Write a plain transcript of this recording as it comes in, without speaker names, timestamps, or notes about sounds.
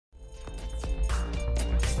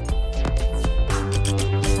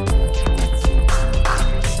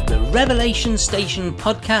Revelation Station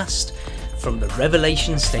podcast from the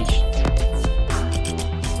Revelation Station.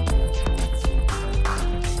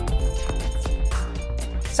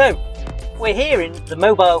 So, we're here in the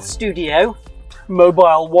mobile studio.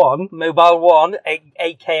 Mobile One,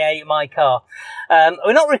 aka my car.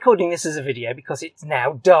 We're not recording this as a video because it's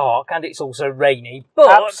now dark and it's also rainy. But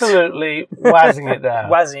absolutely wazzing it down.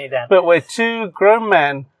 Wazzing it down. But we're two grown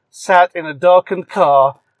men sat in a darkened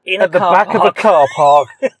car at the back of a car park,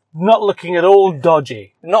 not looking at all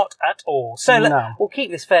dodgy. Not at all. So we'll keep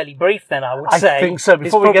this fairly brief then, I would say. I think so,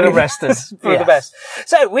 before we get arrested. For the best.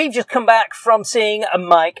 So, we've just come back from seeing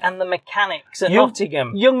Mike and the Mechanics at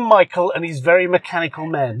Nottingham. Young Michael and his very mechanical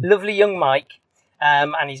men. Lovely young Mike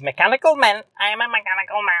and his mechanical men. I am a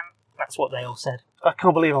mechanical man. That's what they all said. I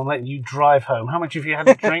can't believe I'm letting you drive home. How much have you had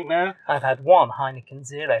to drink now? I've had one Heineken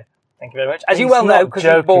Zero. Thank you very much. As you well know, because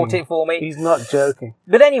you bought it for me. He's not joking.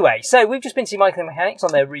 But anyway, so we've just been to see Michael and the Mechanics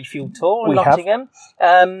on their refuel tour in Nottingham.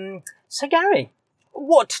 So Gary,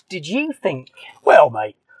 what did you think? Well,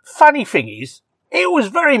 mate, funny thing is, it was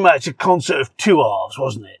very much a concert of two halves,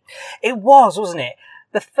 wasn't it? It was, wasn't it?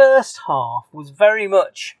 The first half was very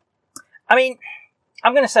much... I mean,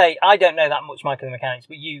 I'm going to say I don't know that much Michael and the Mechanics,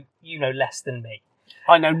 but you know less than me.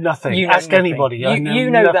 I know nothing. You know Ask nothing. anybody. I know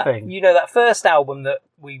nothing. You know that first album that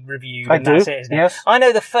we reviewed. I and do. That's it, isn't it? Yes. I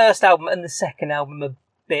know the first album and the second album a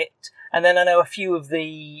bit, and then I know a few of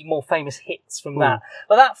the more famous hits from that.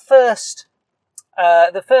 But that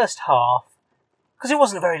the first half, because it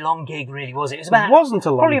wasn't a very long gig, really, was it? It wasn't a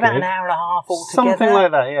long probably gig. About an hour and a half altogether. Something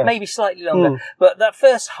like that. Yeah. Maybe slightly longer. But that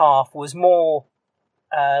first half was more.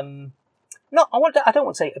 I don't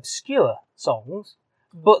want to say obscure songs,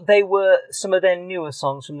 but they were some of their newer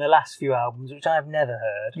songs from the last few albums, which I have never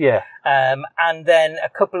heard. Yeah. And then a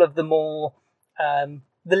couple of the more,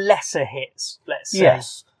 the lesser hits, let's say.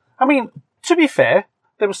 Yes. I mean, to be fair,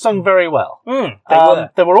 they were sung very well.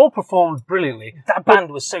 They were all performed brilliantly. That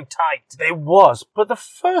band was so tight. It was. But the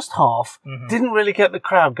first half didn't really get the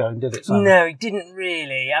crowd going, did it, Simon? No, it didn't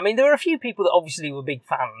really. I mean, there were a few people that obviously were big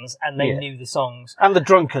fans and they knew the songs. And the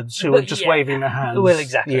drunkards who were just waving their hands. Well,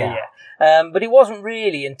 exactly, yeah. But it wasn't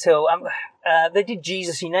really until... they did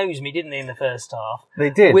Jesus He Knows Me, didn't they, in the first half?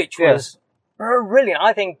 They did, Which was brilliant.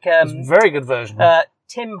 I think... it was a very good version.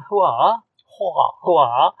 Tim Hua,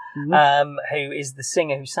 who is the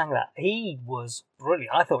singer who sang that, he was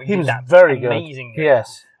brilliant. I thought he did that very amazingly. Good.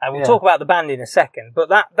 Yes. And we'll talk about the band in a second, but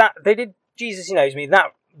that they did Jesus He Knows Me,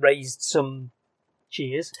 that raised some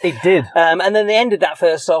cheers. It did. And then they ended that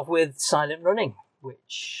first off with Silent Running,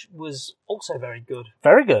 which was also very good.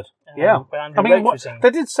 Very good. Yeah. I mean,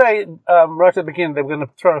 they did say right at the beginning they were going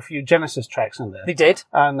to throw a few Genesis tracks in there. They did.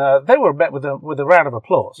 And they were met with a round of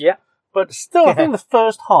applause. Yeah. But still, I think the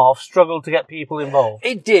first half struggled to get people involved.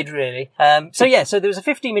 It did, really. So there was a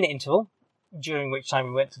 15-minute interval, during which time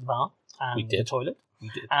we went to the bar and the toilet. We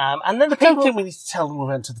did. And then the I don't people... think we need to tell them we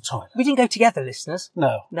went to the toilet. We didn't go together, listeners.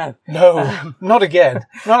 No. No. Not again.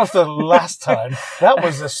 Not after the last time. That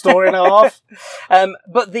was a story and a half.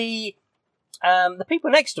 But the people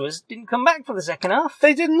next to us didn't come back for the second half.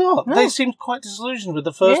 They did not. No. They seemed quite disillusioned with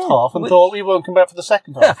the first half and thought we won't come back for the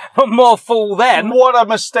second half. But more fool them. What a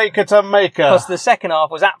mistake to make. Because the second half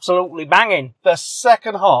was absolutely banging. The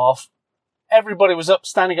second half, everybody was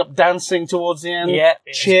standing up, dancing towards the end,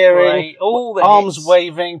 cheering, all the arms hits.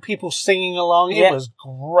 waving, people singing along. It was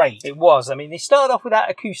great. It was. I mean, they started off with that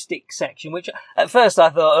acoustic section, which at first I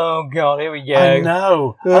thought, oh God, here we go. I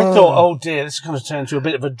know. I thought, oh dear, this is going to turn into a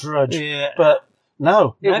bit of a drudge. Yeah. But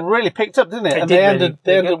no, it really picked up, didn't it? And they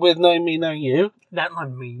ended with Knowing Me, Knowing You. That might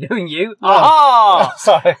be knowing you. Oh. Aha!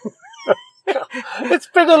 Sorry. It's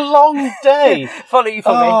been a long day. Follow you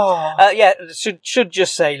for me. Should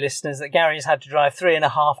just say, listeners, that Gary has had to drive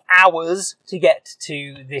 3.5 hours to get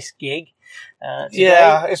to this gig.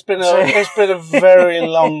 Yeah, it's been a very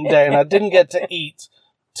long day, and I didn't get to eat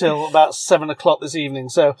till about 7 o'clock this evening.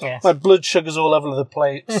 So my blood sugar's all over the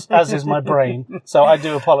place, as is my brain. So I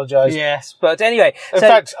do apologise. Yes, but anyway. In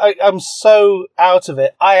fact, I'm so out of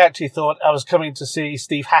it. I actually thought I was coming to see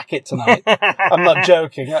Steve Hackett tonight. I'm not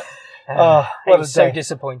joking. What a day. So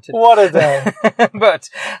disappointed. What a day. but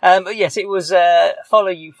yes, it was Follow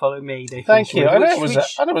You, Follow Me. Thank you. I know it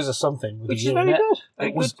was a something. Which is very good.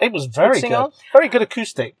 It was very good. Very good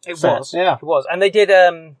acoustic. It was. And they did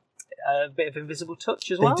a bit of Invisible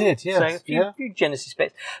Touch as well. They did, yes. So a few Genesis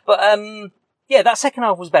bits. But that second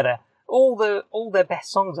half was better. All their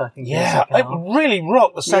best songs, I think. Yeah, it really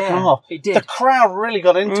rocked the second half. It did. The crowd really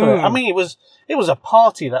got into it. I mean, it was a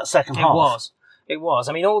party, that second half. It was.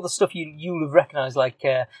 I mean, all the stuff you'll have recognised, like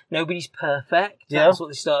Nobody's Perfect. That's what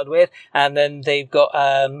they started with. And then they've got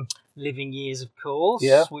Living Years, of course,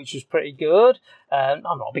 Yeah. which was pretty good. I'm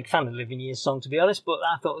not a big fan of the Living Years song, to be honest, but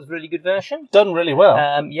I thought it was a really good version. Done really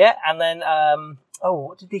well. Yeah, and then,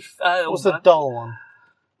 what did they... what was the doll one?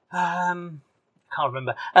 Can't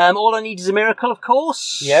remember. All I Need Is a Miracle, of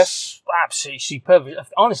course. Yes. Absolutely superb.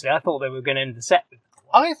 Honestly, I thought they were going to end the set with that.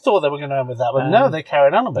 I thought they were going to end with that, but no, they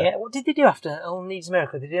carried on a bit. Yeah, what did they do after All I Need Is a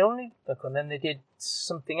Miracle? They did All I Need Is a Miracle, and then they did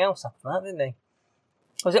something else after that, didn't they?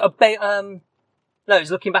 Was it no, it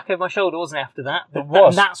was Looking Back Over My Shoulder, wasn't it, after that? It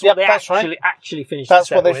was. And that's what they right. actually finished That's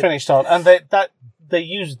the set what they with. finished on, and they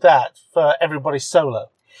used that for everybody's solo.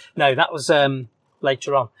 No, that was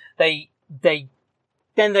later on.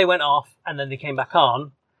 Then they went off, and then they came back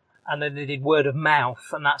on, and then they did Word of Mouth,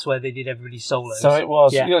 and that's where they did everybody's solos. So it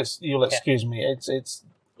was. Yeah. You'll excuse me.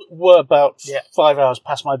 We're about 5 hours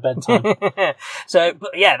past my bedtime. So,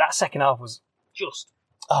 but yeah, that second half was just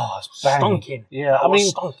it's banging. stonking. Yeah, That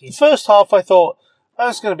was stonking. the first half I thought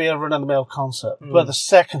it's going to be a run-of-the-mill concert, but the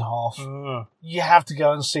second half, you have to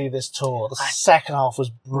go and see this tour. The second half was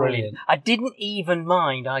brilliant. I didn't even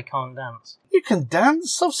mind I Can't Dance. You can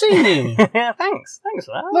dance. I've seen you. Yeah, thanks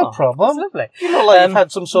for that. No problem. That's lovely. You look like you've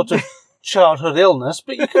had some sort of childhood illness,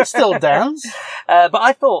 but you can still dance. But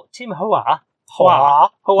I thought Tim Huawei, I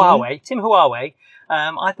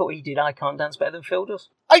thought he did I Can't Dance better than Phil does.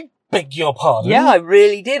 I beg your pardon. Yeah, I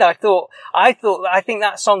really did. I think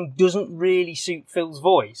that song doesn't really suit Phil's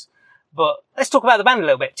voice. But let's talk about the band a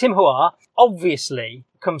little bit. Tim Huawei obviously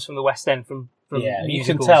comes from the West End from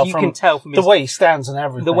musicals. You can tell from the way he stands and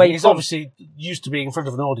everything. The way he's obviously used to being in front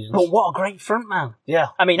of an audience. But what a great frontman. Yeah.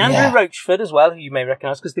 I mean, Andrew Roachford as well, who you may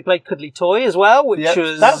recognise, because they played Cuddly Toy as well, which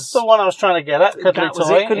was... That's the one I was trying to get at, Cuddly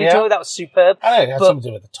Toy. Cuddly Toy, that was superb. I know it had something to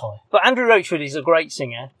do with the toy. But Andrew Roachford is a great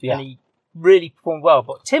singer, and he really performed well.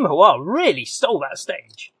 But Tim Huawei really stole that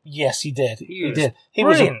stage. Yes, he did. He did. He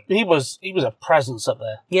was a presence up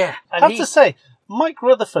there. Yeah. I have to say, Mike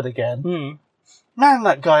Rutherford again... Man,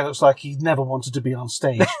 that guy looks like he never wanted to be on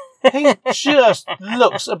stage. He just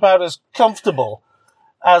looks about as comfortable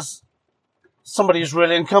as somebody who's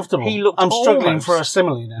really uncomfortable. I'm struggling for a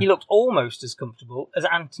simile now. He looked almost as comfortable as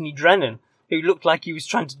Anthony Drennan, who looked like he was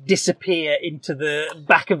trying to disappear into the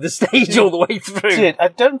back of the stage all the way through. I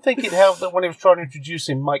don't think it helped that when he was trying to introduce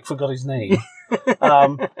him, Mike forgot his name.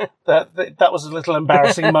 That was a little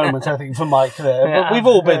embarrassing moment, I think, for Mike there. Yeah, but we've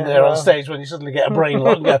all been there on stage when you suddenly get a brain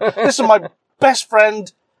lock and go, this is my best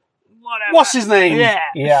friend. Whatever. What's his name?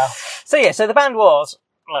 Yeah. So the band was,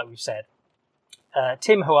 like we've said,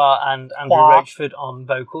 Tim Huawei and Andrew Roachford on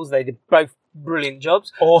vocals. They did both brilliant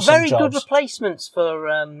jobs. Awesome Very jobs. good replacements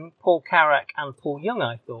for Paul Carrack and Paul Young,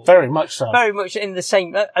 I thought. Very much so. Very much in the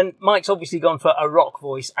same... and Mike's obviously gone for a rock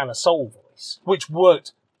voice and a soul voice. Which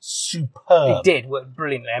worked superb. It did work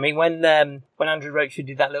brilliantly. I mean, when Andrew Roachford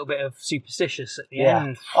did that little bit of Superstitious at the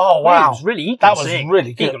end... Oh, wow. It was really... He that can was sing.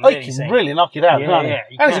 really good. He can really knock it out, can't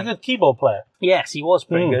he? And he's a good keyboard player. Yes, he was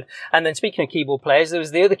pretty good. And then speaking of keyboard players, there was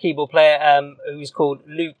the other keyboard player who was called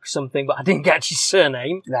Luke something, but I didn't catch his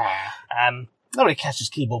surname. Nah. Nobody catches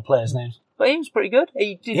keyboard players' names. But he was pretty good.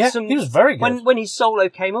 He did he was very good. When his solo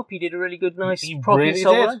came up, he did a really good, nice, proper really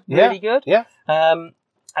solo. Did. Really good. Yeah.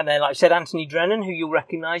 And then, like I said, Anthony Drennan, who you'll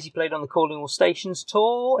recognise, he played on the Calling All Stations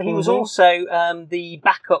tour. He was also the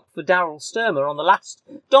backup for Daryl Sturmer on the last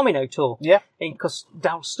Domino tour. Yeah. Because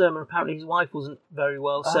Daryl Sturmer, apparently his wife wasn't very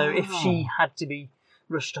well, so if she had to be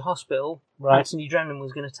rushed to hospital, Anthony Drennan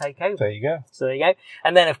was going to take over. There you go. So there you go.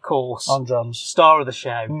 And then, of course, on drums, star of the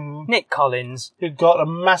show, Nick Collins. Who got a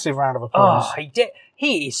massive round of applause. Oh, he did.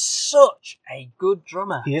 He is such a good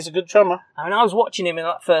drummer. He is a good drummer. I mean, I was watching him in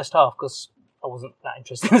that first half because I wasn't that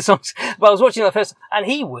interested in the songs, but I was watching that first, and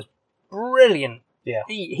he was brilliant. Yeah.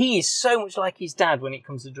 He is so much like his dad when it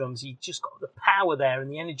comes to drums. He just got the power there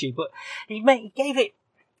and the energy, but he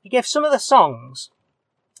gave some of the songs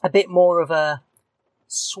a bit more of a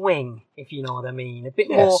swing, if you know what I mean. A bit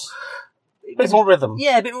more rhythm.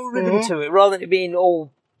 Yeah, a bit more rhythm to it, rather than it being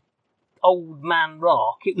all old man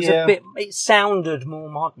rock. It was it sounded more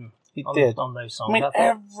modern. It did. On those songs. I mean,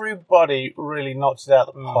 everybody really knocked it out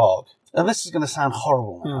of the park. And this is going to sound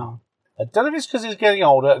horrible now. I don't know if it's because he's getting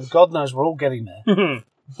older, and God knows we're all getting there.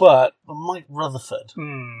 But Mike Rutherford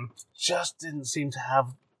just didn't seem to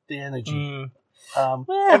have the energy.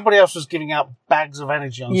 Everybody else was giving out bags of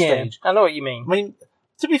energy on stage. I know what you mean. I mean,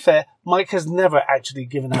 to be fair, Mike has never actually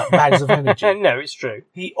given out bags of energy. No, it's true.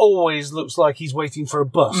 He always looks like he's waiting for a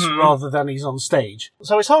bus rather than he's on stage.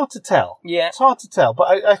 So it's hard to tell. Yeah. It's hard to tell.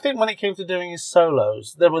 But I think when it came to doing his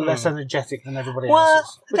solos, they were less energetic than everybody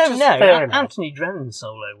else's. I don't know. Anthony Drennan's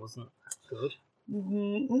solo wasn't good.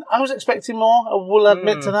 I was expecting more. I will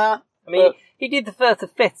admit to that. I mean, he did the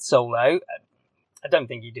fifth solo, I don't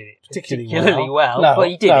think he did it particularly well. No, but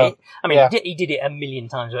he did it. I mean, yeah. he did it a million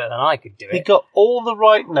times better than I could do it. He got all the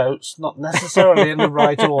right notes, not necessarily in the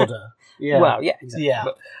right order. Yeah. Well, yeah, exactly. Yeah.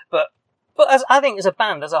 But I think as a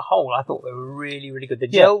band, as a whole, I thought they were really, really good. They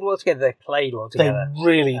gelled well together. They played well together. They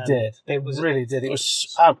really did. They really did. It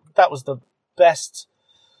was that was the best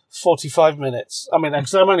 45 minutes. I mean,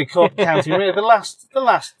 because I'm only counting really the last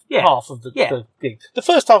half of the gig. The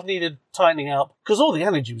first half needed tightening up because all the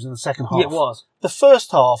energy was in the second half. Yeah, it was. The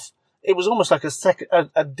first half, it was almost like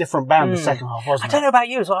a different band. The second half, wasn't it? I don't know about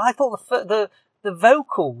you as well. I thought the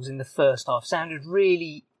vocals in the first half sounded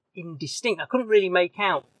really indistinct. I couldn't really make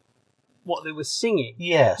out what they were singing.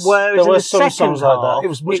 Yes. Whereas there in were the some second songs half, like that. It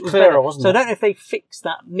was much clearer, wasn't it? So I don't know if they fixed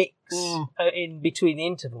that mix in between the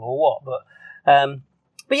interval or what, but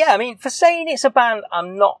yeah, I mean, for saying it's a band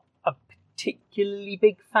I'm not a particularly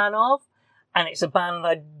big fan of, and it's a band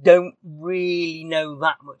I don't really know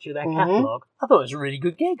that much of their catalogue, I thought it was a really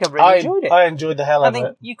good gig. I really enjoyed it. I enjoyed the hell out of it. I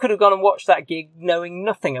think you could have gone and watched that gig knowing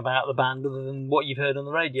nothing about the band other than what you've heard on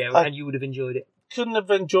the radio, and you would have enjoyed it. Couldn't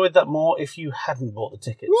have enjoyed that more if you hadn't bought the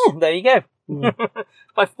tickets. Yeah, there you go.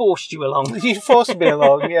 I forced you along. You forced me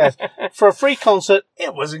along, yes. For a free concert,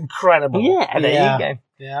 it was incredible. Yeah, there you go.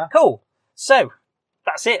 Yeah. Cool. So,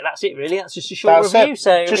 that's it really. That's just a short review.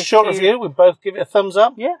 So just short review. We both give it a thumbs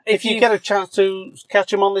up. Yeah. If you get a chance to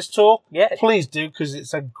catch him on this tour, please do, because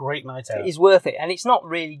it's a great night out. It is worth it. And it's not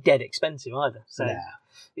really dead expensive either. So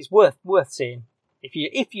it's worth seeing if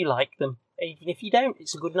you like them. Even if you don't,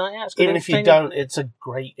 it's a good night out. Even if you don't, it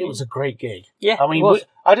was a great gig. Yeah, I mean,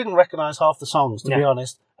 I didn't recognise half the songs, to be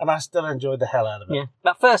honest, and I still enjoyed the hell out of it. Yeah,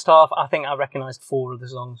 that first half, I think I recognised 4 of the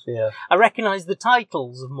songs. Yeah, I recognised the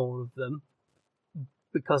titles of more of them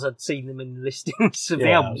because I'd seen them in the listings of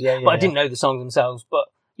the albums, but I didn't know the songs themselves.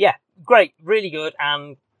 But yeah, great, really good,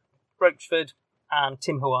 and Roachford and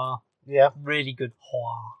Tim Hoa, really good.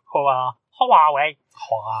 Huawei.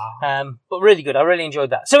 But really good. I really enjoyed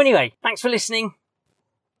that. So anyway, thanks for listening.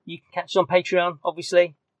 You can catch us on Patreon,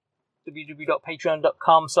 obviously.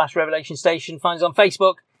 www.patreon.com/Revelation Station. Find us on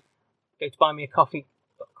Facebook. Go to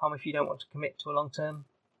buymeacoffee.com if you don't want to commit to a long-term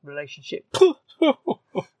relationship.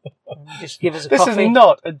 Just give us a coffee. This is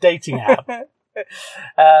not a dating app. But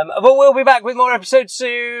we'll be back with more episodes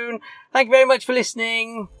soon. Thank you very much for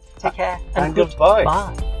listening. Take care. And goodbye.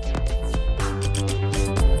 Bye.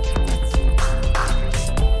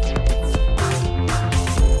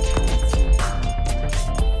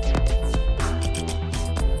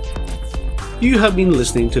 You have been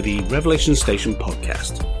listening to the Revelation Station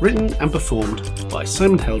podcast, written and performed by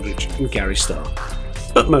Simon Heldridge and Gary Starr,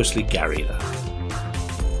 but mostly Gary though.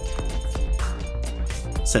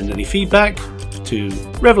 Send any feedback to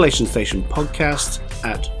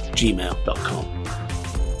revelationstationpodcast@gmail.com.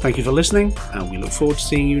 Thank you for listening, and we look forward to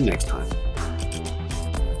seeing you next time.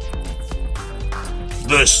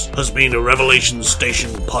 This has been a Revelation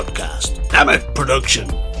Station podcast. Damn it, production.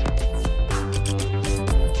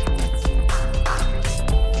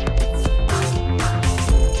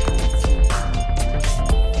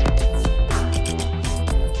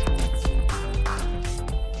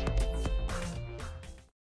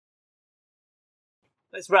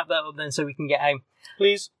 Let's wrap that up then so we can get home.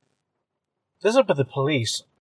 Please. There's up with the police.